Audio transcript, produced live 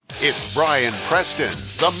It's Brian Preston,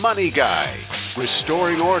 the Money Guy,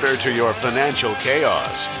 restoring order to your financial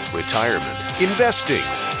chaos, retirement, investing,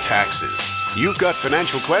 taxes. You've got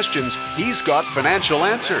financial questions, he's got financial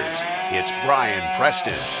answers. It's Brian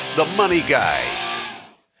Preston, the Money Guy.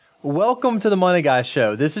 Welcome to the Money Guy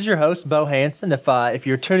Show. This is your host, Bo Hanson. If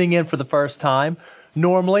you're tuning in for the first time,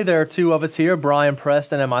 normally there are two of us here, Brian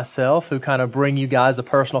Preston and myself, who kind of bring you guys the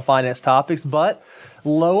personal finance topics. But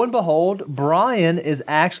lo and behold, Brian is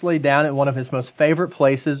actually down at one of his most favorite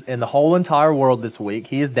places in the whole entire world this week.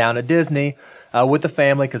 He is down at Disney with the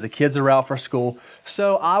family because the kids are out for school.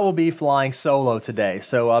 So I will be flying solo today.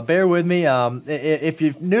 So bear with me. If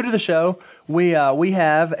you're new to the show, we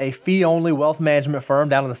have a fee-only wealth management firm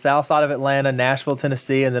down on the south side of Atlanta, Nashville,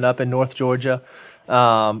 Tennessee, and then up in North Georgia.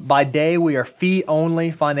 By day, we are fee-only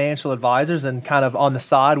financial advisors, and kind of on the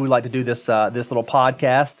side, we like to do this little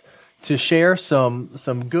podcast to share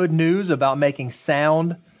some good news about making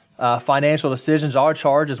sound financial decisions. Our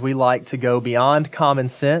charge is we like to go beyond common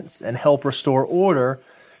sense and help restore order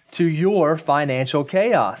to your financial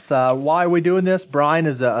chaos. Why are we doing this? Brian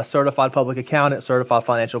is a certified public accountant, certified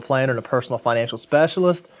financial planner, and a personal financial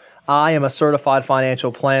specialist. I am a certified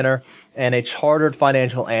financial planner and a chartered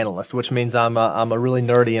financial analyst, which means I'm a really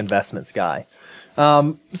nerdy investments guy.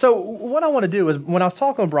 So what I want to do is, when I was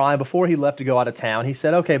talking with Brian before he left to go out of town, he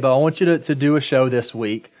said, okay, Bo, I want you to do a show this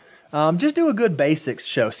week. Just do a good basics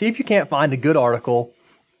show. See if you can't find a good article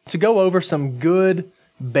to go over some good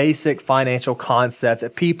basic financial concept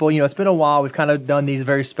that people, it's been a while. We've kind of done these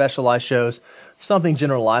very specialized shows, something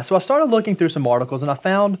generalized. So I started looking through some articles and I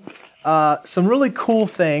found some really cool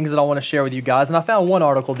things that I want to share with you guys. And I found one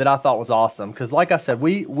article that I thought was awesome because, like I said,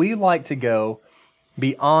 we like to go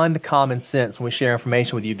beyond common sense when we share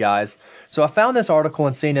information with you guys. So I found this article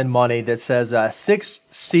in CNN Money that says 6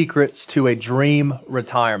 secrets to a dream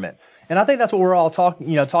retirement. And I think that's what we're all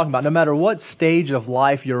talking about. No matter what stage of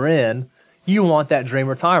life you're in, you want that dream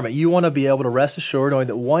retirement. You want to be able to rest assured knowing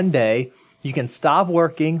that one day you can stop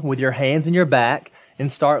working with your hands in your back and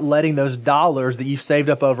start letting those dollars that you've saved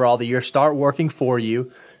up over all the years start working for you,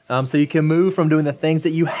 so you can move from doing the things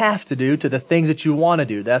that you have to do to the things that you want to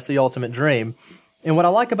do. That's the ultimate dream. And what I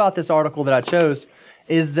like about this article that I chose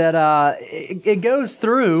is that it goes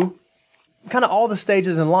through kind of all the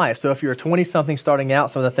stages in life. So if you're a 20-something starting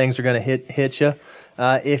out, some of the things are going to hit you.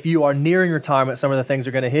 If you are nearing retirement, some of the things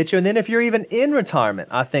are going to hit you. And then if you're even in retirement,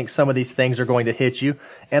 I think some of these things are going to hit you.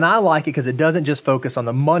 And I like it because it doesn't just focus on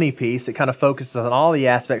the money piece. It kind of focuses on all the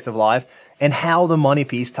aspects of life and how the money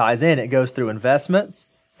piece ties in. It goes through investments,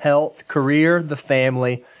 health, career, the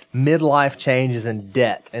family, midlife changes, and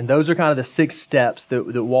debt. And those are kind of the 6 steps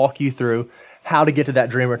that walk you through how to get to that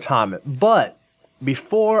dream retirement. But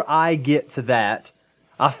before I get to that,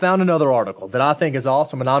 I found another article that I think is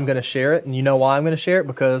awesome, and I'm going to share it. And you know why I'm going to share it?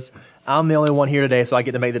 Because I'm the only one here today, so I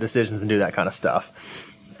get to make the decisions and do that kind of stuff.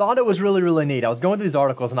 Thought it was really, really neat. I was going through these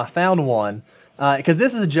articles, and I found one, because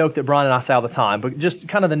this is a joke that Brian and I say all the time, but just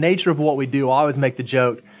kind of the nature of what we do, I always make the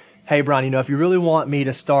joke, hey, Brian, if you really want me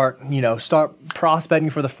to start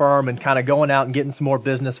prospecting for the firm and kind of going out and getting some more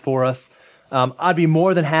business for us, I'd be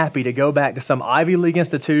more than happy to go back to some Ivy League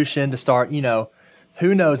institution to start,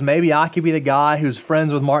 who knows, maybe I could be the guy who's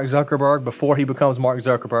friends with Mark Zuckerberg before he becomes Mark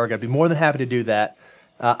Zuckerberg. I'd be more than happy to do that.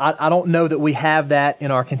 I don't know that we have that in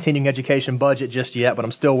our continuing education budget just yet, but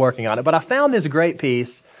I'm still working on it. But I found this great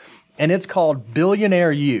piece, and it's called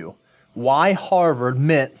Billionaire You, Why Harvard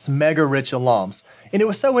Mints Mega Rich Alums. And it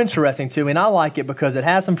was so interesting to me, and I like it because it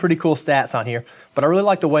has some pretty cool stats on here, but I really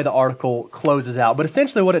like the way the article closes out. But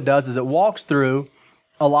essentially what it does is it walks through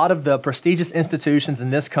a lot of the prestigious institutions in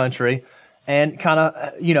this country and kind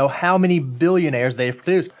of, how many billionaires they've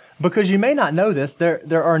produced. Because you may not know this,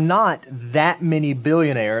 there are not that many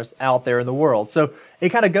billionaires out there in the world. So it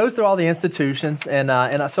kind of goes through all the institutions, and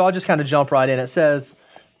so I'll just kind of jump right in. It says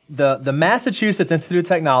the Massachusetts Institute of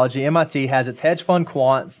Technology, MIT, has its hedge fund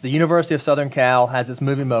quants. The University of Southern Cal has its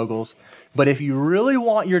movie moguls. But if you really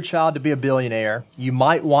want your child to be a billionaire, you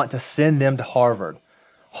might want to send them to Harvard.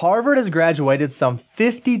 Harvard has graduated some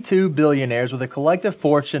 52 billionaires with a collective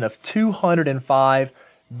fortune of $205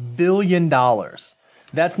 billion.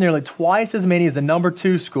 That's nearly twice as many as the number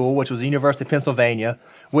 2 school, which was the University of Pennsylvania,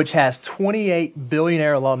 which has 28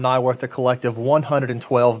 billionaire alumni worth a collective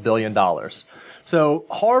 $112 billion. So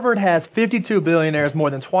Harvard has 52 billionaires, more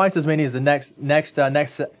than twice as many as the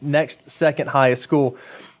next second highest school.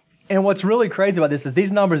 And what's really crazy about this is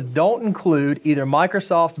these numbers don't include either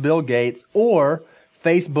Microsoft's Bill Gates or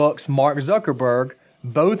Facebook's Mark Zuckerberg,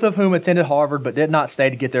 both of whom attended Harvard but did not stay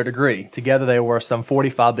to get their degree. Together they were some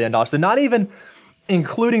 $45 billion. So not even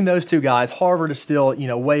including those two guys, Harvard is still,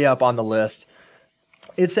 way up on the list.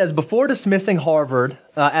 It says, before dismissing Harvard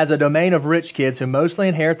as a domain of rich kids who mostly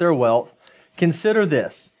inherit their wealth, consider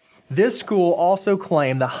this. This school also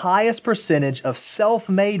claimed the highest percentage of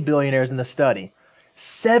self-made billionaires in the study.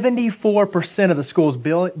 74% of the school's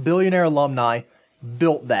billionaire alumni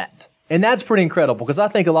built that. And that's pretty incredible, because I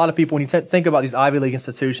think a lot of people, when you think about these Ivy League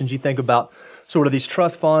institutions, you think about sort of these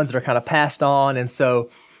trust funds that are kind of passed on. And so,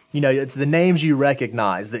 it's the names you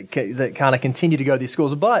recognize that kind of continue to go to these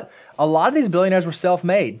schools. But a lot of these billionaires were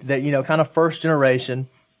self-made, that, kind of first generation.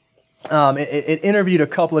 It interviewed a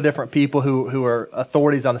couple of different people who are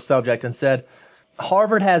authorities on the subject and said,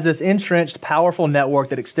 Harvard has this entrenched, powerful network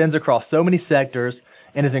that extends across so many sectors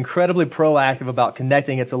and is incredibly proactive about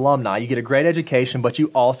connecting its alumni. You get a great education, but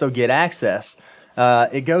you also get access.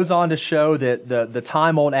 It goes on to show that the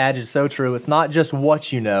time-old adage is so true. It's not just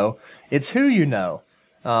what you know, it's who you know.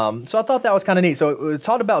 So I thought that was kind of neat. So it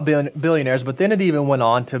talked about billionaires, but then it even went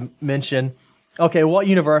on to mention, okay, what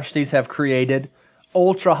universities have created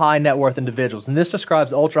ultra-high net worth individuals. And this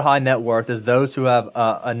describes ultra-high net worth as those who have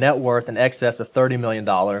a net worth in excess of $30 million.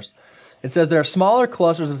 It says there are smaller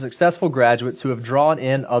clusters of successful graduates who have drawn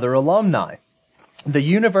in other alumni. The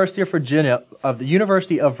University of Virginia,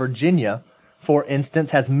 for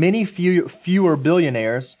instance, has many fewer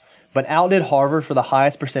billionaires, but outdid Harvard for the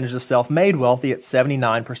highest percentage of self-made wealthy at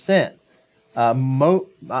 79%.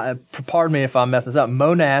 Pardon me if I'm messing this up.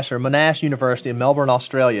 Monash University in Melbourne,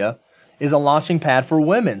 Australia, is a launching pad for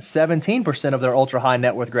women. 17% of their ultra-high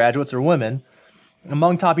net worth graduates are women.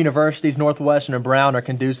 Among top universities, Northwestern and Brown are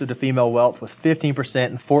conducive to female wealth with 15%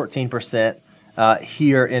 and 14%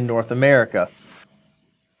 here in North America.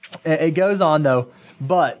 It goes on, though,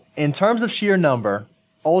 but in terms of sheer number,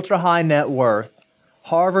 ultra-high net worth,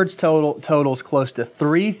 Harvard's totals close to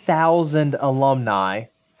 3,000 alumni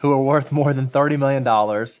who are worth more than $30 million,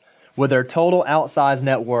 with their total outsized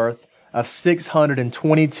net worth of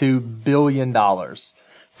 $622 billion. It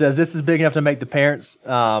says this is big enough to make the parents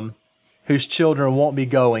whose children won't be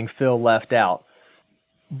going feel left out.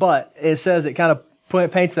 But it says, it kind of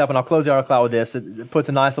paints it up, and I'll close the article out with this. It puts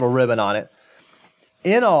a nice little ribbon on it.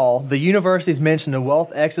 In all, the universities mentioned in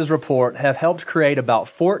WealthX's report have helped create about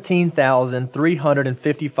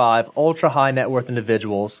 14,355 ultra-high net worth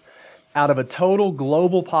individuals out of a total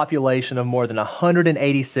global population of more than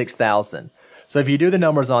 186,000. So if you do the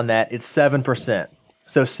numbers on that, it's 7%.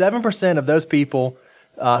 So 7% of those people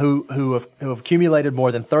who have accumulated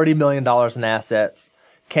more than $30 million in assets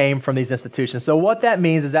came from these institutions. So what that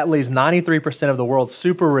means is that leaves 93% of the world's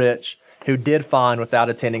super rich who did fine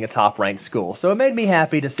without attending a top-ranked school. So it made me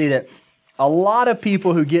happy to see that a lot of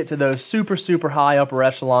people who get to those super, super high upper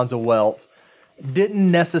echelons of wealth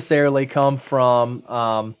didn't necessarily come from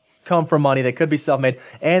money. They could be self-made,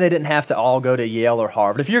 and they didn't have to all go to Yale or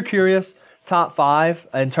Harvard. If you're curious, top 5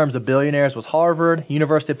 in terms of billionaires was Harvard,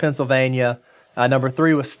 University of Pennsylvania. Number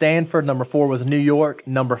 3 was Stanford. Number 4 was New York.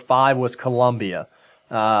 Number 5 was Columbia.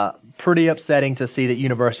 Pretty upsetting to see that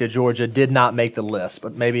University of Georgia did not make the list,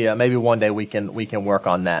 but maybe one day we can work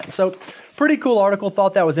on that. So, pretty cool article.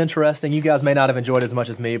 Thought that was interesting. You guys may not have enjoyed it as much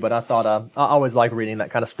as me, but I thought I always like reading that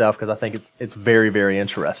kind of stuff because I think it's very, very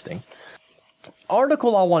interesting.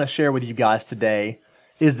 Article I want to share with you guys today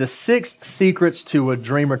is the 6 Secrets to a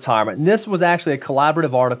Dream Retirement. And this was actually a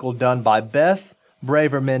collaborative article done by Beth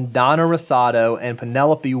Braverman, Donna Rosado, and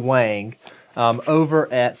Penelope Wang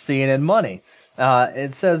over at CNN Money.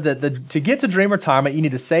 It says that to get to dream retirement, you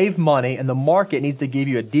need to save money, and the market needs to give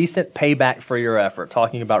you a decent payback for your effort,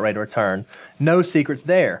 talking about rate of return. No secrets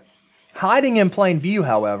there. Hiding in plain view,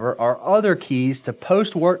 however, are other keys to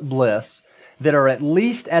post-work bliss that are at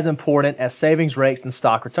least as important as savings rates and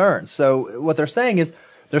stock returns. So what they're saying is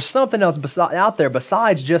there's something else out there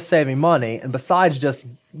besides just saving money and besides just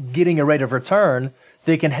getting a rate of return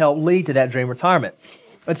that can help lead to that dream retirement.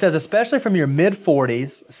 It says, especially from your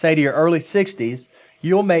mid-40s, say to your early 60s,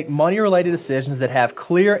 you'll make money-related decisions that have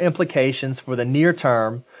clear implications for the near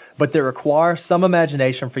term, but that require some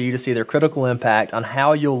imagination for you to see their critical impact on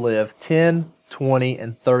how you'll live 10, 20,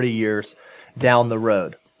 and 30 years down the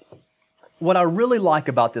road. What I really like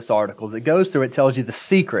about this article is it goes through, it tells you the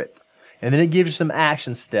secret, and then it gives you some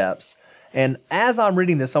action steps. And as I'm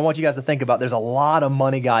reading this, I want you guys to think about there's a lot of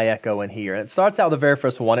money guy echo in here. And it starts out with the very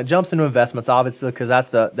first one. It jumps into investments, obviously, because that's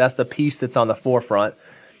the piece that's on the forefront.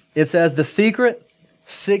 It says the secret,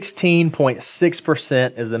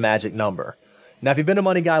 16.6% is the magic number. Now, if you've been a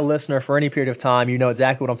Money Guy listener for any period of time, you know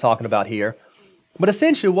exactly what I'm talking about here. But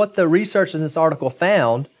essentially, what the researchers in this article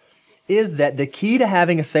found is that the key to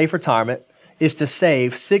having a safe retirement is to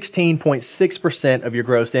save 16.6% of your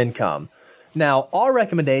gross income. Now, our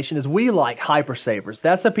recommendation is we like hyper savers.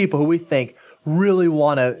 That's the people who we think really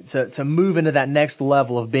want to move into that next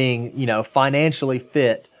level of being, financially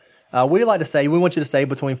fit, we like to say, we want you to save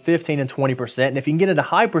between 15 and 20%. And if you can get into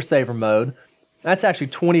hyper saver mode, that's actually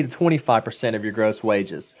 20 to 25% of your gross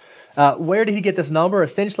wages. Where did he get this number?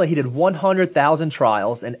 Essentially, he did 100,000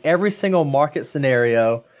 trials in every single market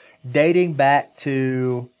scenario dating back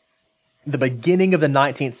to the beginning of the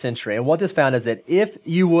 19th century. And what this found is that if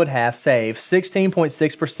you would have saved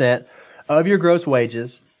 16.6% of your gross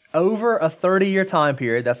wages over a 30-year time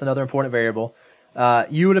period, that's another important variable,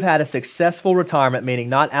 you would have had a successful retirement, meaning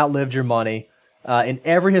not outlived your money, in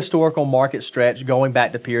every historical market stretch going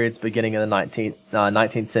back to periods beginning in the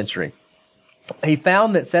 19th century. He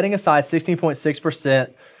found that setting aside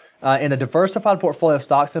 16.6% in a diversified portfolio of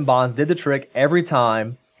stocks and bonds did the trick every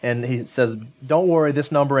time. And he says, don't worry,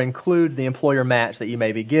 this number includes the employer match that you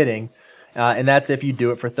may be getting, and that's if you do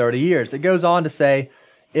it for 30 years. It goes on to say,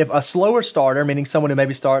 if a slower starter, meaning someone who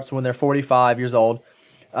maybe starts when they're 45 years old,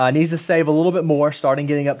 needs to save a little bit more, starting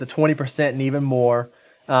getting up to 20% and even more,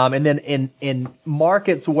 and then in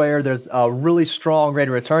markets where there's a really strong rate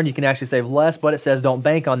of return, you can actually save less, but it says don't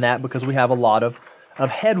bank on that because we have a lot of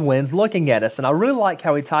headwinds looking at us. And I really like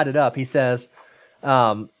how he tied it up. He says,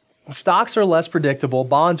 stocks are less predictable,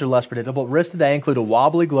 bonds are less predictable. Risks today include a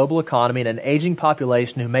wobbly global economy and an aging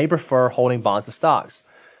population who may prefer holding bonds to stocks.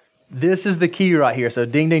 This is the key right here. So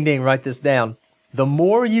ding, ding, ding, write this down. The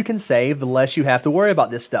more you can save, the less you have to worry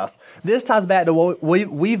about this stuff. This ties back to what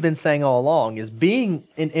we've been saying all along, is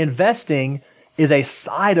investing is a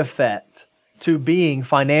side effect to being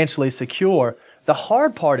financially secure. The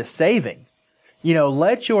hard part is saving.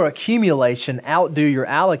 Let your accumulation outdo your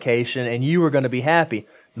allocation and you are going to be happy.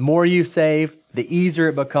 The more you save, the easier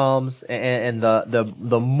it becomes, and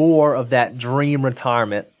the more of that dream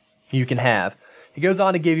retirement you can have. He goes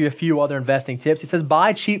on to give you a few other investing tips. He says,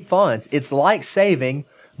 buy cheap funds. It's like saving,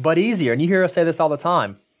 but easier. And you hear us say this all the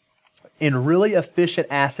time. In really efficient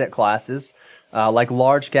asset classes, like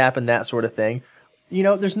large cap and that sort of thing,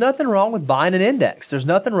 there's nothing wrong with buying an index. There's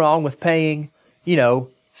nothing wrong with paying,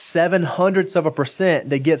 0.07%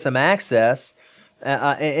 to get some access.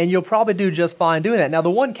 And you'll probably do just fine doing that. Now, the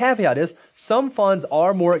one caveat is some funds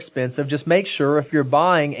are more expensive. Just make sure if you're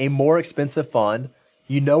buying a more expensive fund,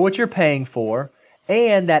 you know what you're paying for,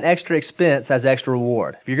 and that extra expense has extra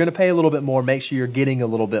reward. If you're going to pay a little bit more, make sure you're getting a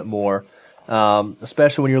little bit more,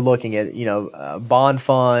 especially when you're looking at bond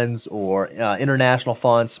funds or international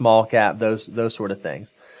funds, small cap, those sort of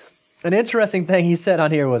things. An interesting thing he said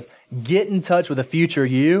on here was get in touch with a future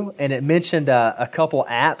you, and it mentioned a couple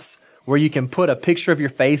apps where you can put a picture of your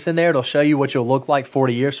face in there. It'll show you what you'll look like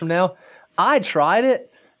 40 years from now. I tried it.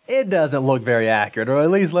 It doesn't look very accurate, or at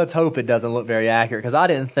least let's hope it doesn't look very accurate, because I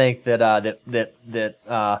didn't think that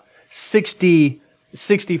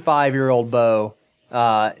 65-year-old Bo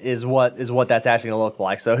is what that's actually going to look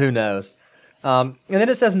like. So who knows? And then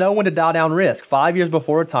it says know when to dial down risk. 5 years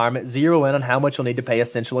before retirement, zero in on how much you'll need to pay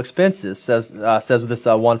essential expenses, says this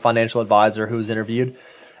one financial advisor who was interviewed.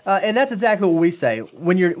 And that's exactly what we say.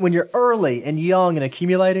 When you're early and young and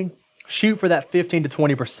accumulating, shoot for that 15 to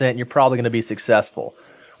 20%, and you're probably going to be successful.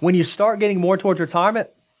 When you start getting more towards retirement,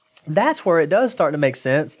 that's where it does start to make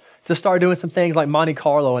sense to start doing some things like Monte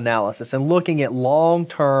Carlo analysis and looking at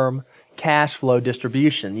long-term cash flow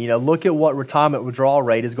distribution. Look at what retirement withdrawal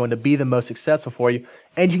rate is going to be the most successful for you,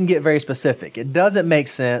 and you can get very specific. It doesn't make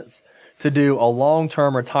sense to do a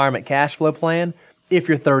long-term retirement cash flow plan if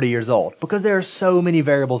you're 30 years old, because there are so many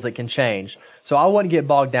variables that can change. So I wouldn't get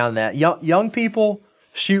bogged down in that. Young people,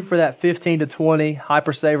 shoot for that 15 to 20,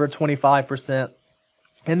 hyper saver 25%.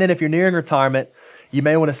 And then if you're nearing retirement, you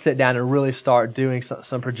may want to sit down and really start doing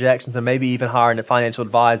some projections, and maybe even hiring a financial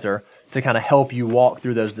advisor to kind of help you walk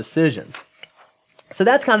through those decisions. So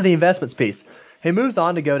that's kind of the investments piece. He moves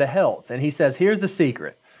on to go to health, and he says, here's the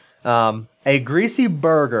secret. A greasy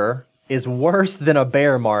burger is worse than a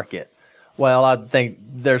bear market. Well, I think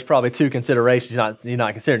there's probably two considerations you're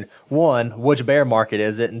not considering. One, which bear market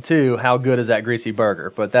is it? And two, how good is that greasy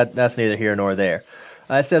burger? But that's neither here nor there.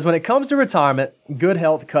 It says, when it comes to retirement, good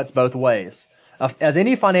health cuts both ways. As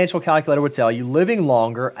any financial calculator would tell you, living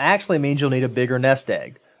longer actually means you'll need a bigger nest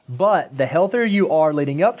egg. But the healthier you are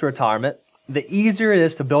leading up to retirement, the easier it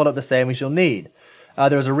is to build up the savings you'll need.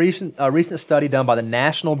 There was a recent study done by the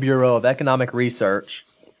National Bureau of Economic Research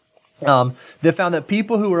that found that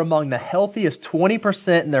people who were among the healthiest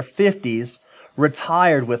 20% in their 50s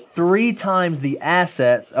retired with 3 times the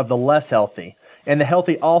assets of the less healthy. And the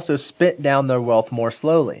healthy also spent down their wealth more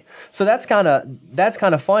slowly. So that's kind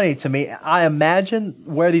of funny to me. I imagine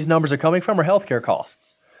where these numbers are coming from are healthcare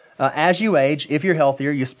costs. As you age, if you're healthier,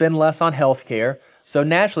 you spend less on healthcare. So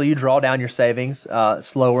naturally, you draw down your savings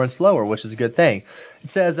slower and slower, which is a good thing. It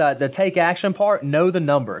says the take action part, know the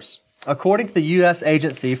numbers. According to the U.S.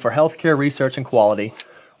 Agency for Healthcare Research and Quality,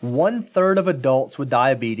 1/3 of adults with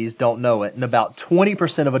diabetes don't know it, and about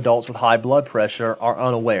 20% of adults with high blood pressure are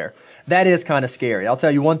unaware. That is kind of scary. I'll tell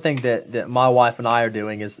you one thing that my wife and I are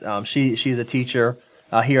doing is she's a teacher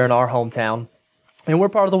here in our hometown, and we're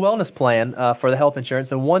part of the wellness plan for the health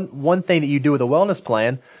insurance. And one thing that you do with a wellness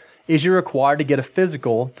plan is you're required to get a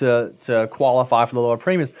physical to qualify for the lower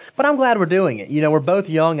premiums. But I'm glad we're doing it. You know, we're both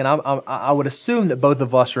young, and I would assume that both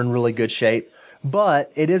of us are in really good shape.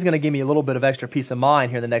 But it is going to give me a little bit of extra peace of mind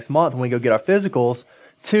here in the next month when we go get our physicals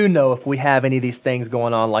to know if we have any of these things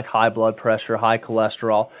going on like high blood pressure, high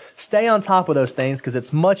cholesterol. Stay on top of those things because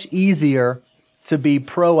it's much easier to be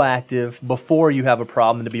proactive before you have a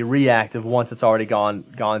problem than to be reactive once it's already gone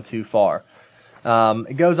too far.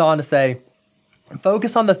 It goes on to say,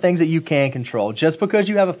 focus on the things that you can control. Just because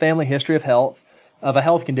you have a family history of a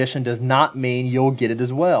health condition does not mean you'll get it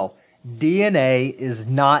as well. DNA is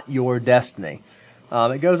not your destiny.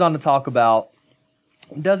 It goes on to talk about,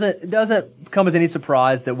 it doesn't come as any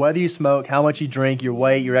surprise that whether you smoke, how much you drink, your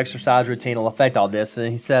weight, your exercise routine will affect all this. And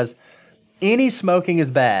he says, any smoking is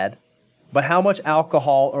bad, but how much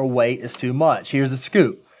alcohol or weight is too much? Here's the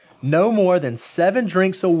scoop. No more than 7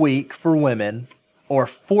 drinks a week for women or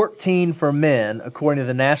 14 for men, according to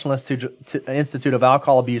the National Institute of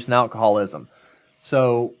Alcohol Abuse and Alcoholism.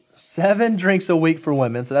 So 7 drinks a week for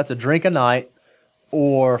women, so that's a drink a night,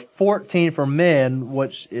 or 14 for men,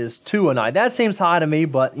 which is 2 a night. That seems high to me,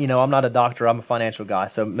 but you know, I'm not a doctor, I'm a financial guy,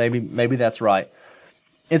 so maybe that's right.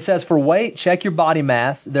 It says for weight, check your body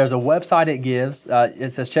mass. There's a website it gives.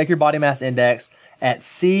 It says check your body mass index at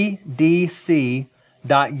cdc.gov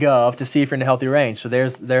to see if you're in a healthy range. So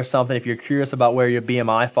there's something, if you're curious about where your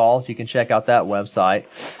BMI falls, you can check out that website.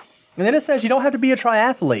 And then it says you don't have to be a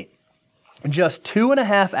triathlete. Just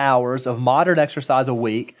 2.5 hours of moderate exercise a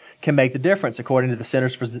week can make the difference, according to the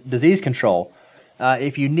Centers for Disease Control.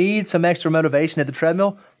 If you need some extra motivation at the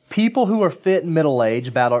treadmill, people who are fit and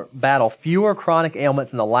middle-aged battle fewer chronic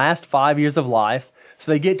ailments in the last 5 years of life,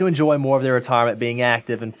 so they get to enjoy more of their retirement being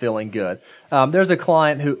active and feeling good. There's a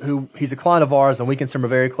client who he's a client of ours, and we consider him a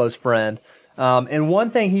very close friend. And one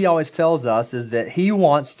thing he always tells us is that he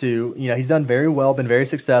wants to, you know, he's done very well, been very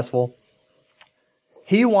successful.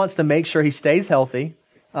 He wants to make sure he stays healthy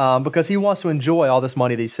because he wants to enjoy all this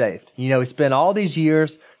money that he saved. You know, he spent all these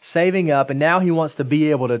years saving up, and now he wants to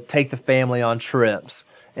be able to take the family on trips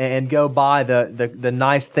and go buy the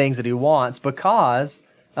nice things that he wants because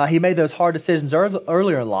he made those hard decisions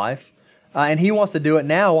earlier in life, and he wants to do it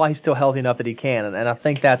now while he's still healthy enough that he can. And I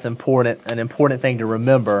think that's an important thing to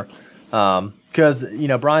remember because, you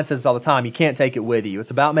know, Brian says this all the time, you can't take it with you.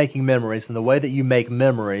 It's about making memories, and the way that you make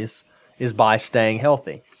memories is by staying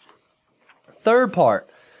healthy. Third part,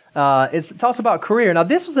 it talks about career. Now,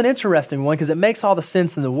 this was an interesting one because it makes all the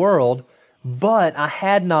sense in the world, but I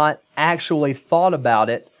had not actually thought about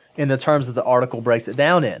it in the terms that the article breaks it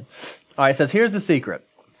down in. All right, it says, here's the secret.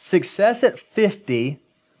 Success at 50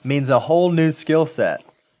 means a whole new skill set.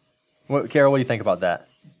 Carol, what do you think about that?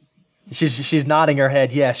 She's nodding her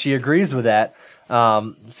head. Yes, she agrees with that.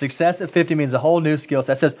 Success at 50 means a whole new skill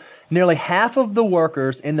set. It says nearly half of the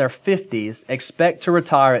workers in their 50s expect to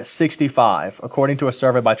retire at 65, according to a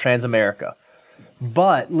survey by Transamerica.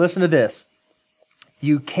 But listen to this.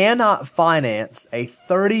 You cannot finance a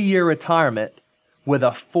 30-year retirement with a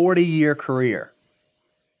 40-year career.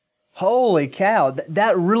 Holy cow,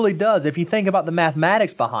 that really does. If you think about the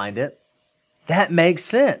mathematics behind it, that makes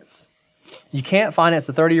sense. You can't finance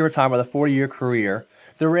a 30-year retirement with a 40-year career.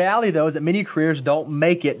 The reality, though, is that many careers don't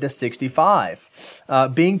make it to 65.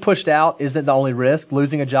 Being pushed out isn't the only risk.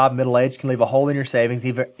 Losing a job middle age can leave a hole in your savings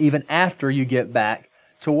even after you get back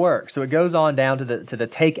to work. So it goes on down to the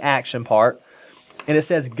take action part. And it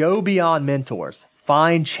says, go beyond mentors.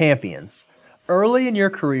 Find champions. Early in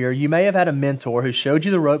your career, you may have had a mentor who showed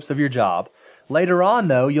you the ropes of your job. Later on,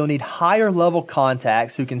 though, you'll need higher level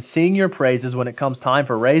contacts who can sing your praises when it comes time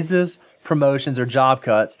for raises, promotions, or job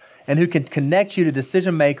cuts, and who can connect you to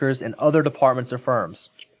decision makers in other departments or firms.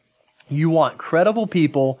 You want credible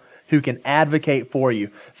people who can advocate for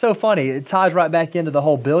you. So funny, it ties right back into the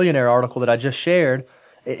whole billionaire article that I just shared.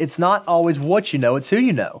 It's not always what you know, it's who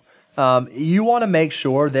you know. You want to make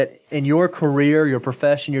sure that in your career, your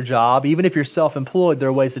profession, your job, even if you're self-employed, there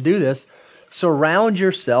are ways to do this. Surround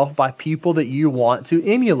yourself by people that you want to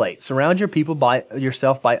emulate. Surround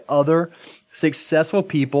yourself by other successful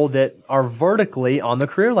people that are vertically on the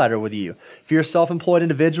career ladder with you. If you're a self-employed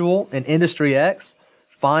individual in industry X,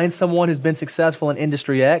 Find someone who's been successful in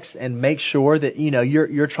industry X and make sure that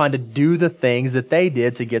you're trying to do the things that they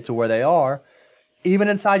did to get to where they are. Even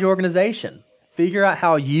inside your organization, figure out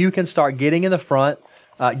how you can start getting in front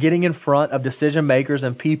of decision makers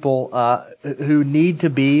and people who need to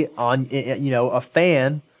be on a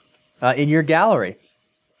fan in your gallery.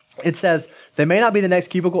 It says they may not be the next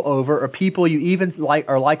cubicle over or people you even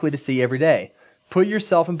are likely to see every day. Put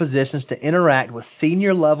yourself in positions to interact with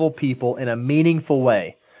senior level people in a meaningful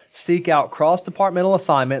way. Seek out cross-departmental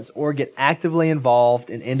assignments or get actively involved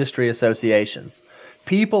in industry associations.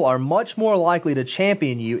 People are much more likely to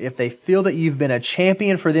champion you if they feel that you've been a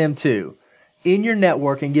champion for them too. In your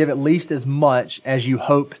network and give at least as much as you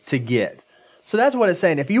hope to get. So that's what it's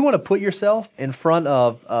saying. If you want to put yourself in front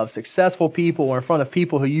of successful people or in front of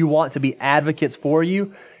people who you want to be advocates for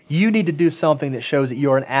you, you need to do something that shows that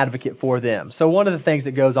you're an advocate for them. So one of the things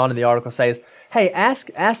that goes on in the article says, hey, ask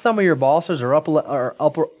some of your bosses or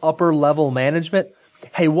upper level management,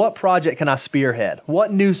 hey, what project can I spearhead?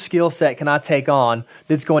 What new skill set can I take on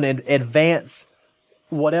that's going to advance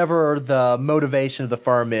whatever the motivation of the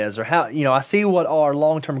firm is, or how, I see what our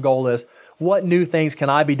long-term goal is. What new things can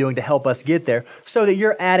I be doing to help us get there so that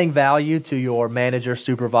you're adding value to your manager,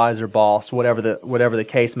 supervisor, boss, whatever the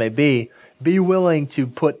case may be. Be willing to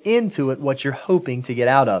put into it what you're hoping to get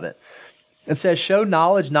out of it. It says, show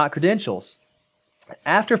knowledge, not credentials.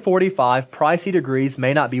 After 45, pricey degrees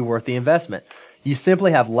may not be worth the investment. You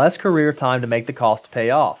simply have less career time to make the cost pay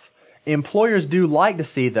off. Employers do like to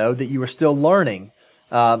see, though, that you are still learning,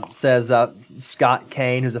 says Scott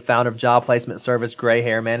Kane, who's the founder of job placement service Gray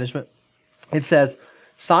Hair Management. It says,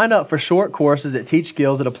 sign up for short courses that teach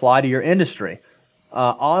skills that apply to your industry.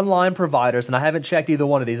 Online providers, and I haven't checked either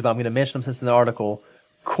one of these, but I'm going to mention them since in the article,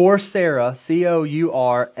 Coursera,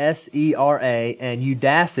 Coursera, and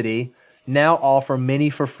Udacity now offer many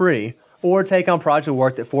for free, or take on project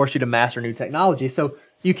work that force you to master new technology. So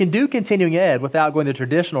you can do continuing ed without going the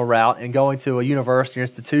traditional route and going to a university or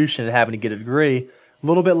institution and having to get a degree. A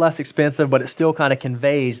little bit less expensive, but it still kind of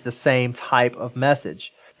conveys the same type of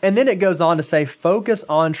message. And then it goes on to say, focus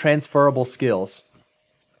on transferable skills.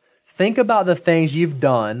 Think about the things you've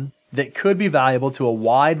done that could be valuable to a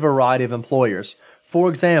wide variety of employers. For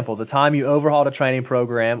example, the time you overhauled a training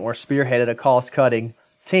program or spearheaded a cost-cutting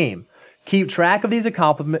team. Keep track of these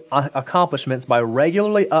accomplishments by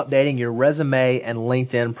regularly updating your resume and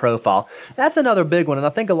LinkedIn profile. That's another big one, and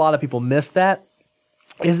I think a lot of people miss that,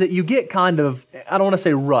 is that you get kind of, I don't want to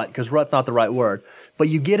say rut, because rut's not the right word, but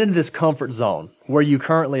you get into this comfort zone where you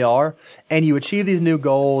currently are, and you achieve these new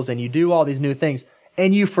goals, and you do all these new things,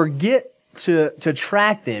 and you forget to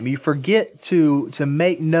track them. You forget to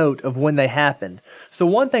make note of when they happened. So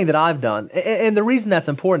one thing that I've done, and the reason that's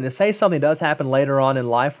important is, say something does happen later on in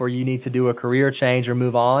life where you need to do a career change or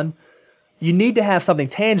move on, you need to have something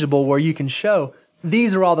tangible where you can show,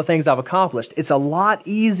 these are all the things I've accomplished. It's a lot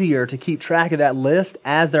easier to keep track of that list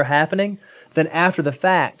as they're happening than after the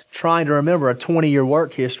fact trying to remember a 20-year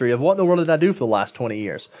work history of what in the world did I do for the last 20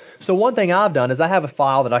 years. So one thing I've done is I have a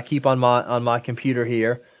file that I keep on my computer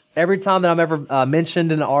here. Every time that I'm ever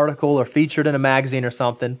mentioned in an article or featured in a magazine or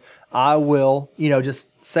something, I will, just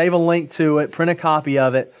save a link to it, print a copy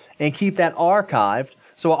of it, and keep that archived.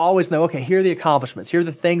 So I always know, okay, here are the accomplishments. Here are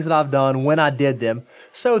the things that I've done when I did them,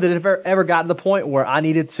 so that if I ever got to the point where I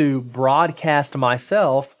needed to broadcast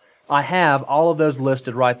myself, I have all of those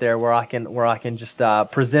listed right there where I can just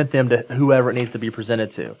present them to whoever it needs to be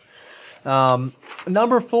presented to.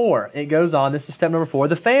 Number 4, it goes on. This is step number 4,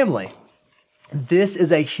 the family. This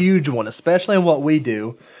is a huge one, especially in what we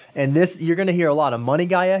do. And this, you're going to hear a lot of Money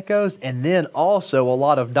Guy echoes, and then also a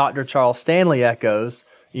lot of Dr. Charles Stanley echoes,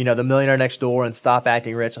 The Millionaire Next Door and Stop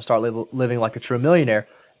Acting Rich and Start Living Like a True Millionaire.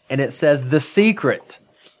 And it says the secret.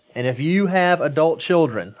 And if you have adult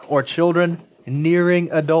children or children nearing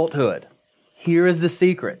adulthood, here is the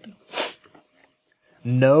secret.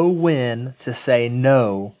 Know when to say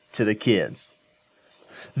no to the kids.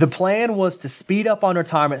 The plan was to speed up on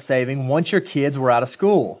retirement saving once your kids were out of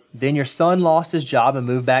school. Then your son lost his job and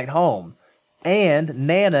moved back home. And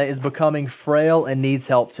Nana is becoming frail and needs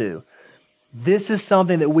help too. This is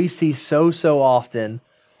something that we see so often.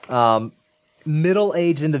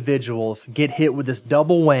 Middle-aged individuals get hit with this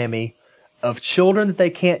double whammy of children that they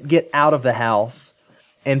can't get out of the house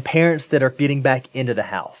and parents that are getting back into the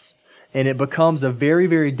house. And it becomes a very,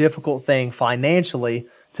 very difficult thing financially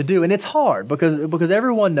to do. And it's hard because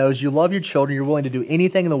everyone knows you love your children, you're willing to do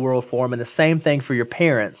anything in the world for them, and the same thing for your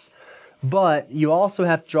parents. But you also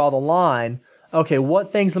have to draw the line, okay,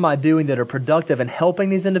 what things am I doing that are productive and helping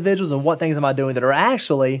these individuals, and what things am I doing that are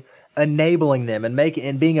actually enabling them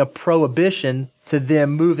and being a prohibition to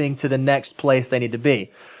them moving to the next place they need to be.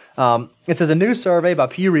 It says a new survey by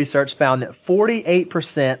Pew Research found that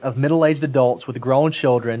 48% of middle-aged adults with grown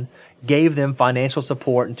children gave them financial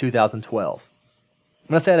support in 2012. I'm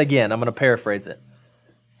going to say it again. I'm going to paraphrase it.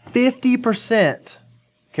 50%,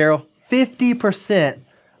 Carol, 50%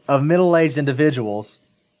 of middle-aged individuals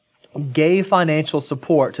gave financial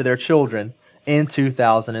support to their children in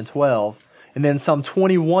 2012. And then some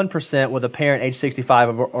 21% with a parent age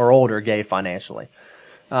 65 or older gave financially.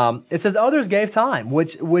 It says others gave time,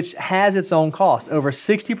 which has its own cost. Over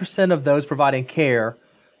 60% of those providing care,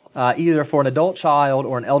 either for an adult child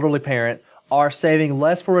or an elderly parent, are saving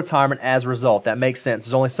less for retirement as a result. That makes sense.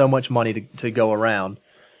 There's only so much money to go around.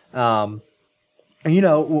 And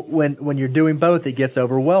when you're doing both, it gets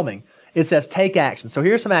overwhelming. It says take action. So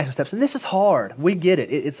here's some action steps. And this is hard. We get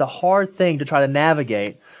it. It's a hard thing to try to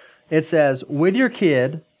navigate. It says, with your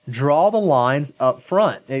kid, draw the lines up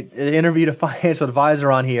front. It interviewed a financial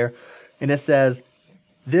advisor on here, and it says,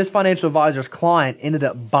 this financial advisor's client ended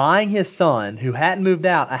up buying his son, who hadn't moved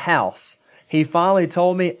out, a house. He finally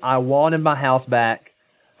told me, I wanted my house back,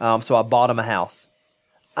 so I bought him a house.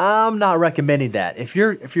 I'm not recommending that. If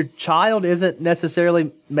your child isn't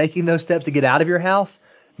necessarily making those steps to get out of your house,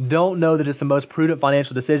 don't know that it's the most prudent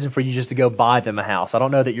financial decision for you just to go buy them a house. I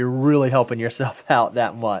don't know that you're really helping yourself out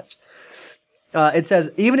that much. It says,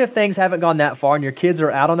 even if things haven't gone that far and your kids are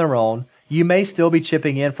out on their own, you may still be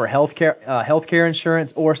chipping in for healthcare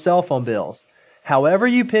insurance or cell phone bills. However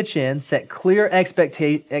you pitch in, set clear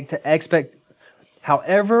expectations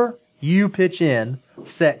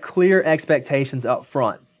up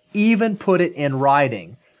front. Even put it in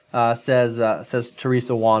writing, says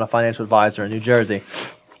Teresa Wan, a financial advisor in New Jersey.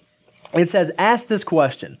 It says, ask this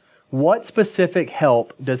question: what specific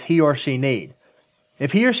help does he or she need?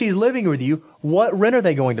 If he or she is living with you, what rent are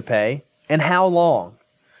they going to pay and how long?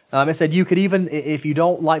 It said you could even, if you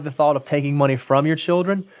don't like the thought of taking money from your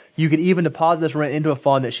children, you could even deposit this rent into a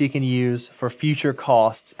fund that she can use for future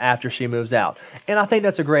costs after she moves out. And I think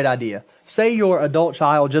that's a great idea. Say your adult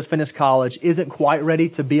child just finished college, isn't quite ready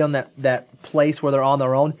to be on that place where they're on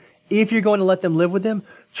their own. If you're going to let them live with them,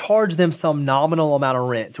 charge them some nominal amount of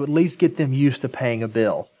rent to at least get them used to paying a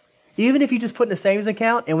bill. Even if you just put in a savings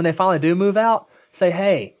account and when they finally do move out, say,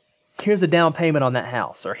 hey, here's a down payment on that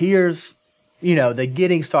house, or here's, the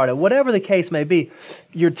getting started. Whatever the case may be,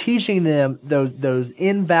 you're teaching them those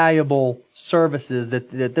invaluable services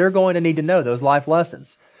that they're going to need to know, those life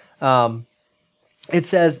lessons. It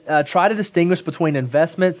says, try to distinguish between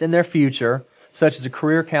investments in their future, such as a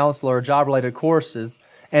career counselor or job-related courses,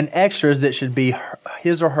 and extras that should be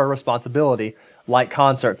his or her responsibility, like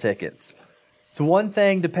concert tickets. It's one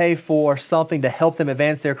thing to pay for something to help them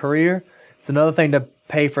advance their career. It's another thing to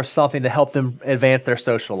pay for something to help them advance their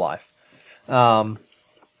social life.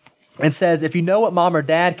 It says, if you know what mom or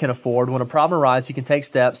dad can afford, when a problem arises, you can take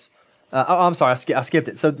steps. I'm sorry, I skipped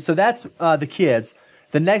it. So that's the kids.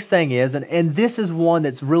 The next thing is, and this is one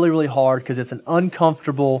that's really, really hard because it's an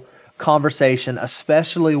uncomfortable conversation,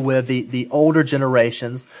 especially with the older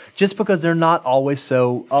generations, just because they're not always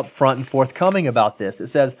so upfront and forthcoming about this. It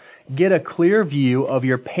says, get a clear view of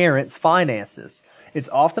your parents' finances. It's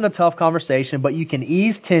often a tough conversation, but you can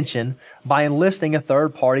ease tension by enlisting a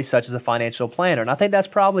third party such as a financial planner. And I think that's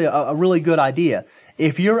probably a really good idea.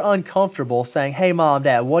 If you're uncomfortable saying, hey, mom,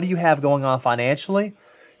 dad, what do you have going on financially?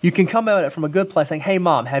 You can come at it from a good place saying, hey,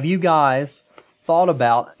 mom, have you guys thought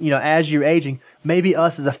about, as you're aging, maybe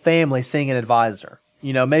us as a family seeing an advisor?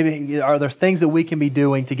 Maybe are there things that we can be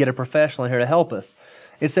doing to get a professional in here to help us?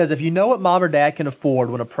 It says, if you know what mom or dad can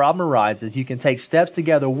afford when a problem arises, you can take steps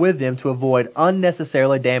together with them to avoid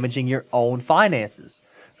unnecessarily damaging your own finances.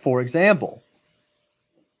 For example,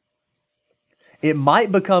 it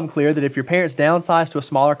might become clear that if your parents downsize to a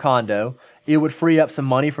smaller condo, it would free up some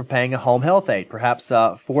money for paying a home health aide, perhaps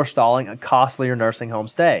forestalling a costlier nursing home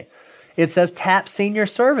stay. It says tap senior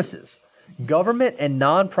services. Government and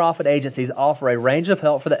nonprofit agencies offer a range of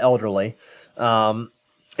help for the elderly,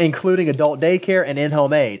 including adult daycare and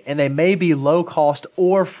in-home aid, and they may be low cost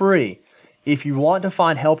or free. If you want to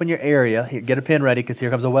find help in your area, get a pen ready because here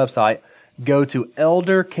comes a website. Go to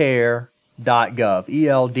eldercare.gov,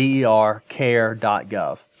 ELDER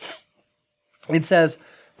care.gov. It says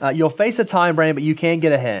you'll face a time frame, but you can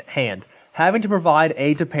get a hand. Having to provide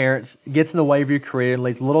aid to parents gets in the way of your career and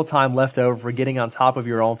leaves little time left over for getting on top of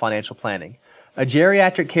your own financial planning. A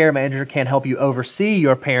geriatric care manager can help you oversee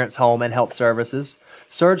your parents' home and health services.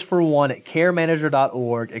 Search for one at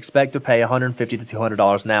caremanager.org. Expect to pay $150 to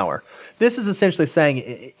 $200 an hour. This is essentially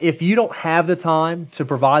saying if you don't have the time to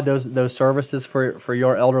provide those services for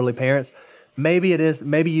your elderly parents, maybe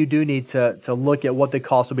you do need to look at what the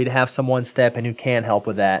cost would be to have someone step in who can help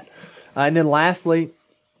with that. And then lastly,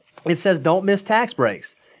 it says don't miss tax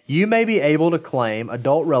breaks. You may be able to claim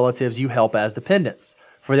adult relatives you help as dependents.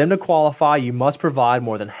 For them to qualify, you must provide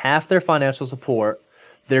more than half their financial support.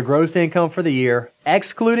 Their gross income for the year,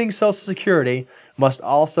 excluding Social Security, must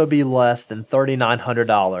also be less than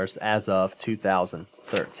 $3,900 as of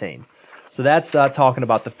 2013. So that's talking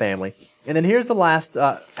about the family. And then here's the last,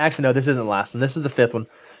 actually no, this isn't the last one. This is the fifth one,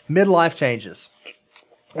 midlife changes.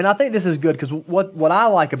 And I think this is good because what I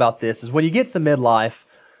like about this is when you get to the midlife,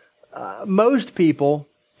 most people,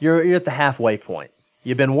 you're at the halfway point.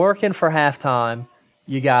 You've been working for half time,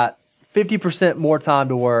 you got 50% more time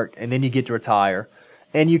to work, and then you get to retire.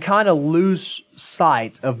 And you kind of lose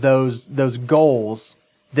sight of those goals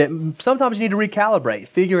that sometimes you need to recalibrate.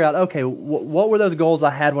 Figure out, okay, what were those goals I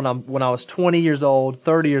had when I was 20 years old,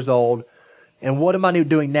 30 years old, and what am I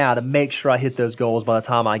doing now to make sure I hit those goals by the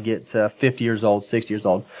time I get to 50 years old, 60 years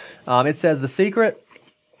old? It says the secret: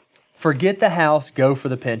 forget the house, go for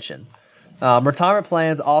the pension. Retirement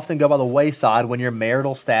plans often go by the wayside when your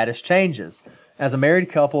marital status changes. As a married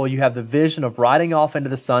couple, you have the vision of riding off into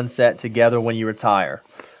the sunset together when you retire.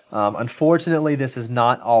 Unfortunately, this is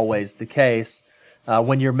not always the case.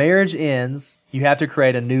 When your marriage ends, you have to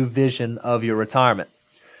create a new vision of your retirement.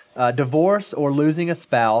 Divorce or losing a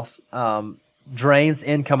spouse drains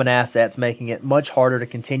income and assets, making it much harder to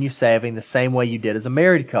continue saving the same way you did as a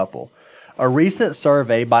married couple. A recent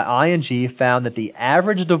survey by ING found that the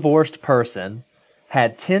average divorced person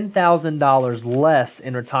had $10,000 less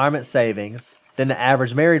in retirement savings than the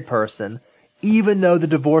average married person, even though the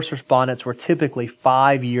divorce respondents were typically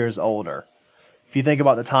 5 years older. If you think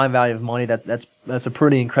about the time value of money, that's a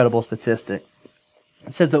pretty incredible statistic.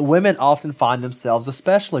 It says that women often find themselves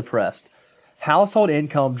especially pressed. Household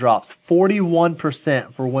income drops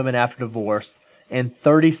 41% for women after divorce and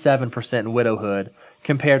 37% in widowhood,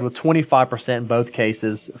 compared with 25% in both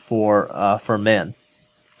cases for men.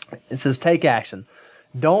 It says take action.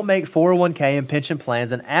 Don't make 401k and pension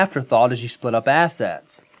plans an afterthought as you split up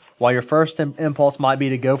assets. While your first impulse might be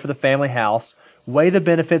to go for the family house, weigh the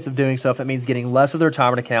benefits of doing so if it means getting less of the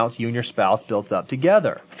retirement accounts you and your spouse built up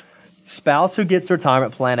together. Spouse who gets the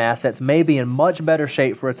retirement plan assets may be in much better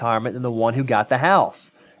shape for retirement than the one who got the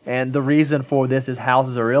house. And the reason for this is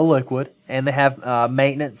houses are illiquid and they have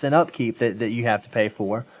maintenance and upkeep that you have to pay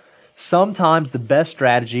for. Sometimes the best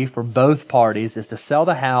strategy for both parties is to sell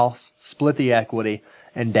the house, split the equity,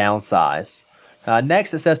 and downsize.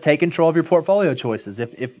 Next, it says take control of your portfolio choices.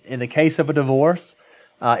 If in the case of a divorce,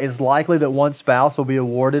 it's likely that one spouse will be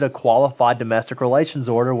awarded a qualified domestic relations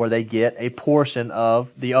order where they get a portion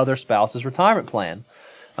of the other spouse's retirement plan.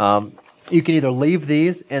 You can either leave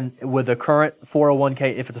these with a current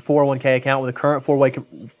 401k, if it's a 401k account with a current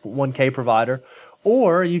 401k provider,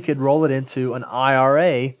 or you could roll it into an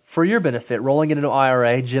IRA for your benefit. Rolling it into an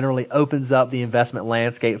IRA generally opens up the investment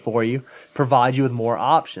landscape for you, provides you with more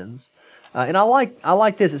options. And I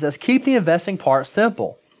like this. It says keep the investing part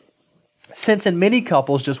simple. Since in many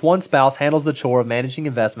couples, just one spouse handles the chore of managing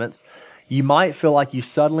investments, you might feel like you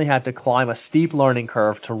suddenly have to climb a steep learning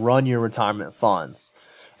curve to run your retirement funds.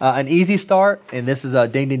 An easy start, and this is a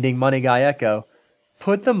ding, ding, ding money guy echo,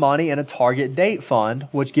 put the money in a target date fund,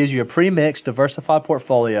 which gives you a pre-mixed, diversified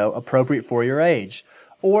portfolio appropriate for your age,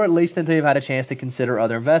 or at least until you've had a chance to consider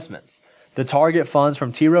other investments. The target funds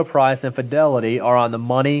from T. Rowe Price and Fidelity are on the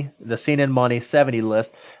CNN Money 70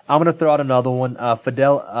 list. I'm going to throw out another one.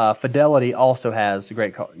 Fidelity also has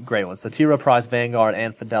great ones. So T. Rowe Price, Vanguard,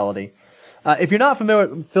 and Fidelity. If you're not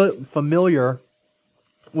familiar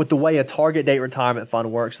with the way a target date retirement fund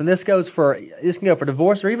works, and this can go for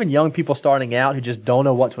divorce or even young people starting out who just don't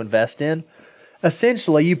know what to invest in.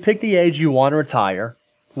 Essentially, you pick the age you want to retire,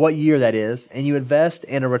 what year that is, and you invest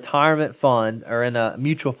in a retirement fund or in a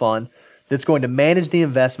mutual fund that's going to manage the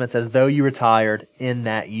investments as though you retired in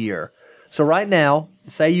that year. So right now,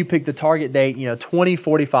 say you pick the target date,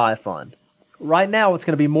 2045 fund. Right now, it's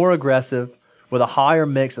going to be more aggressive with a higher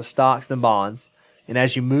mix of stocks than bonds. And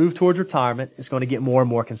as you move towards retirement, it's going to get more and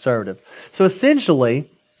more conservative. So essentially,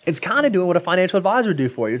 it's kind of doing what a financial advisor would do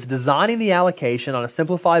for you. It's designing the allocation on a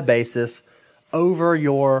simplified basis over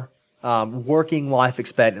your working life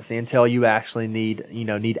expectancy until you actually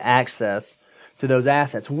need access to those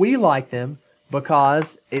assets. We like them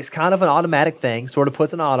because it's kind of an automatic thing, sort of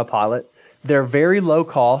puts an autopilot. They're very low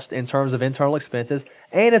cost in terms of internal expenses,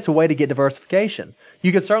 and it's a way to get diversification.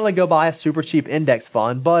 You could certainly go buy a super cheap index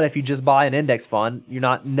fund, but if you just buy an index fund, you're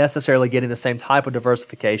not necessarily getting the same type of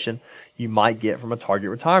diversification you might get from a target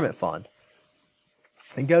retirement fund.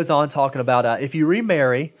 It goes on talking about if you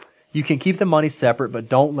remarry You can keep the money separate, but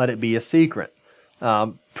don't let it be a secret.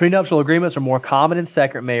 Prenuptial agreements are more common in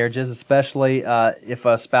second marriages, especially if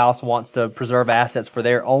a spouse wants to preserve assets for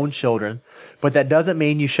their own children. But that doesn't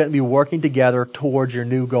mean you shouldn't be working together towards your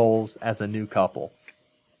new goals as a new couple.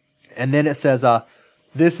 And then it says,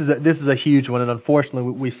 this is a huge one, and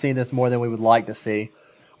unfortunately we've seen this more than we would like to see.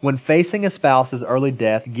 When facing a spouse's early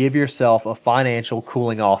death, give yourself a financial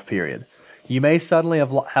cooling off period. You may suddenly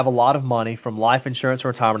have a lot of money from life insurance or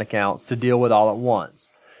retirement accounts to deal with all at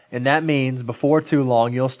once. And that means before too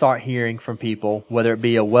long, you'll start hearing from people, whether it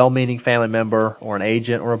be a well-meaning family member or an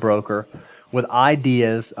agent or a broker, with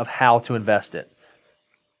ideas of how to invest it.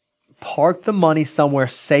 Park the money somewhere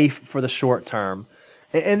safe for the short term.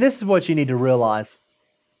 And this is what you need to realize.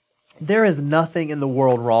 There is nothing in the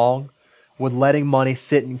world wrong with letting money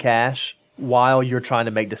sit in cash while you're trying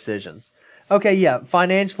to make decisions. Okay, yeah,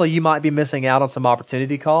 financially you might be missing out on some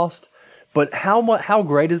opportunity cost, but how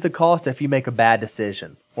great is the cost if you make a bad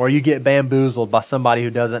decision or you get bamboozled by somebody who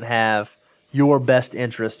doesn't have your best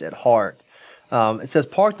interest at heart? It says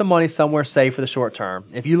park the money somewhere safe for the short term.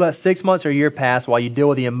 If you let 6 months or a year pass while you deal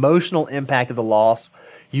with the emotional impact of the loss,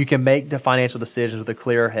 you can make the financial decisions with a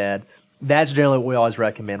clearer head. That's generally what we always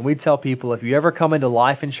recommend. We tell people if you ever come into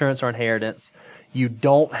life insurance or inheritance, you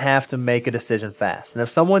don't have to make a decision fast. And if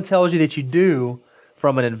someone tells you that you do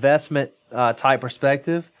from an investment type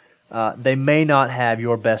perspective, they may not have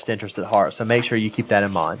your best interest at heart. So make sure you keep that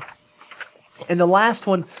in mind. And the last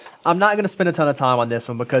one, I'm not going to spend a ton of time on this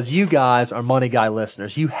one because you guys are Money Guy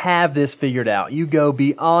listeners. You have this figured out. You go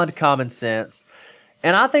beyond common sense.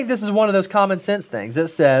 And I think this is one of those common sense things. It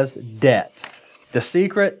says debt. The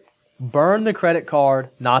secret, burn the credit card,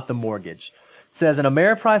 not the mortgage. It says an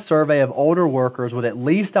Ameriprise survey of older workers with at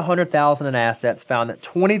least $100,000 in assets found that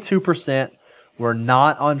 22% were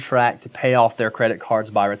not on track to pay off their credit cards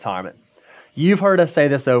by retirement. You've heard us say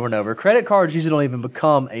this over and over. Credit cards usually don't even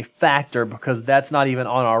become a factor because that's not even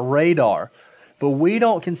on our radar. But we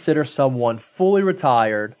don't consider someone fully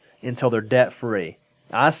retired until they're debt-free.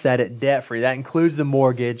 I said it, debt-free. That includes the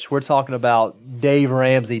mortgage. We're talking about Dave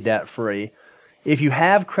Ramsey debt-free. If you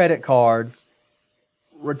have credit cards,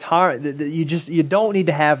 you don't need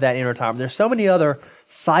to have that in retirement. There's so many other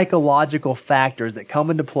psychological factors that come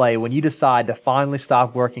into play when you decide to finally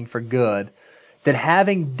stop working for good, that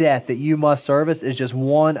having debt that you must service is just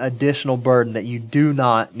one additional burden that you do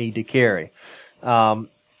not need to carry. It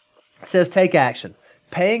says take action.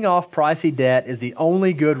 Paying off pricey debt is the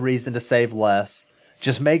only good reason to save less.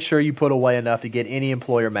 Just make sure you put away enough to get any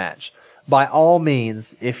employer match. By all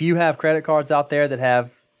means, if you have credit cards out there that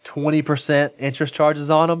have 20% interest charges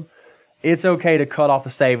on them, it's okay to cut off the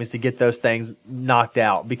savings to get those things knocked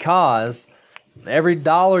out because every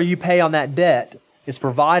dollar you pay on that debt is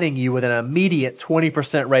providing you with an immediate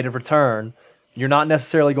 20% rate of return. You're not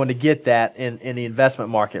necessarily going to get that in the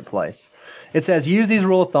investment marketplace. It says use these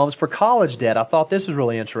rule of thumbs for college debt. I thought this was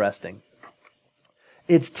really interesting.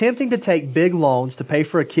 It's tempting to take big loans to pay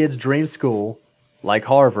for a kid's dream school, like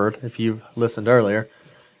Harvard, if you've listened earlier.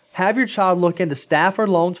 Have your child look into Stafford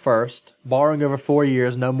loans first, borrowing over 4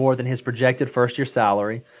 years no more than his projected first-year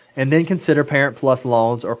salary, and then consider Parent Plus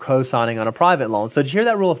loans or co-signing on a private loan. So did you hear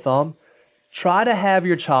that rule of thumb? Try to have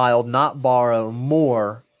your child not borrow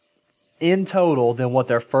more in total than what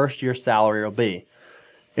their first-year salary will be.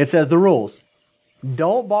 It says the rules.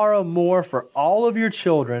 Don't borrow more for all of your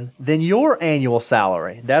children than your annual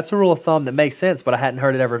salary. That's a rule of thumb that makes sense, but I hadn't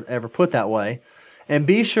heard it ever put that way. And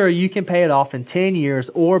be sure you can pay it off in 10 years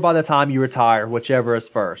or by the time you retire, whichever is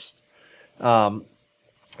first. And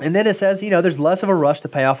then it says, there's less of a rush to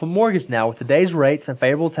pay off a mortgage now. With today's rates and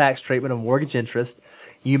favorable tax treatment of mortgage interest,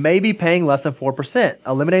 you may be paying less than 4%.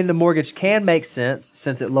 Eliminating the mortgage can make sense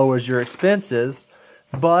since it lowers your expenses,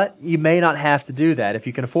 but you may not have to do that. If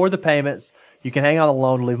you can afford the payments, you can hang on the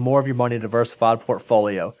loan and leave more of your money in a diversified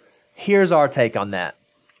portfolio. Here's our take on that.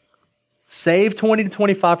 Save 20 to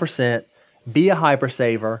 25%. Be a hyper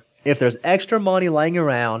saver. If there's extra money laying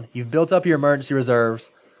around, you've built up your emergency reserves,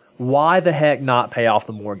 why the heck not pay off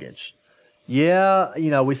the mortgage? Yeah,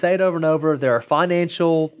 we say it over and over. There are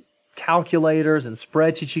financial calculators and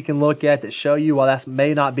spreadsheets you can look at that show you while that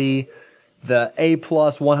may not be the A+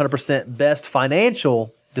 100% best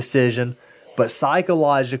financial decision, but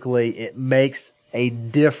psychologically it makes a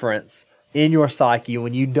difference in your psyche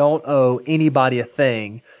when you don't owe anybody a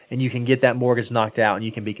thing and you can get that mortgage knocked out and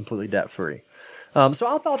you can be completely debt-free. So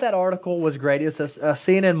I thought that article was great. It's a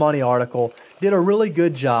CNN Money article. Did a really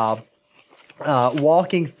good job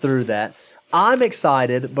walking through that. I'm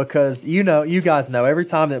excited because you guys know every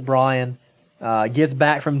time that Brian gets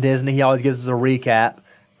back from Disney, he always gives us a recap.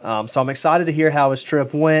 So I'm excited to hear how his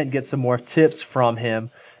trip went, get some more tips from him.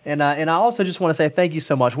 And I also just want to say thank you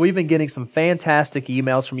so much. We've been getting some fantastic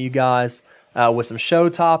emails from you guys with some show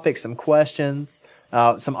topics, some questions,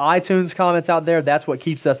 some iTunes comments out there. That's what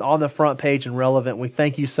keeps us on the front page and relevant. We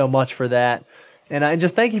thank you so much for that. And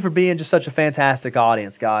just thank you for being just such a fantastic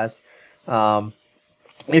audience, guys.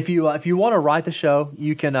 If you want to write the show,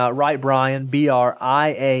 you can write Brian,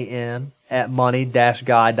 BRIAN, at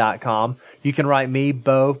money-guy.com. You can write me,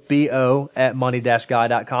 Bo, BO, at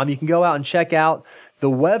money-guy.com. You can go out and check out the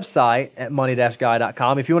website at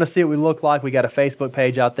money-guy.com. If you want to see what we look like, we got a Facebook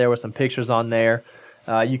page out there with some pictures on there.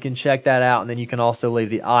 You can check that out, and then you can also leave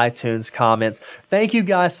the iTunes comments. Thank you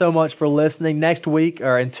guys so much for listening. Next week,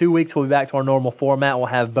 or in 2 weeks, we'll be back to our normal format. We'll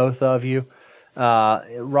have both of you.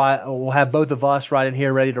 We'll have both of us right in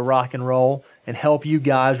here ready to rock and roll and help you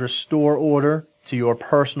guys restore order to your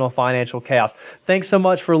personal financial chaos. Thanks so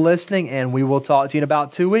much for listening, and we will talk to you in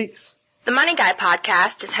about 2 weeks. The Money Guy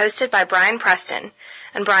podcast is hosted by Brian Preston,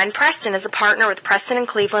 and Brian Preston is a partner with Preston &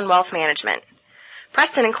 Cleveland Wealth Management.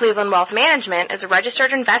 Preston & Cleveland Wealth Management is a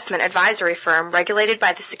registered investment advisory firm regulated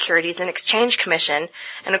by the Securities and Exchange Commission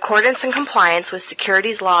in accordance and compliance with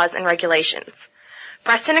securities laws and regulations.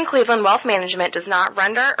 Preston & Cleveland Wealth Management does not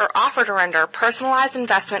render or offer to render personalized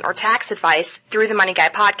investment or tax advice through the Money Guy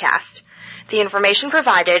podcast. The information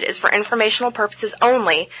provided is for informational purposes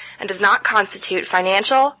only and does not constitute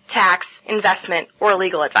financial, tax, investment, or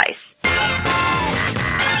legal advice.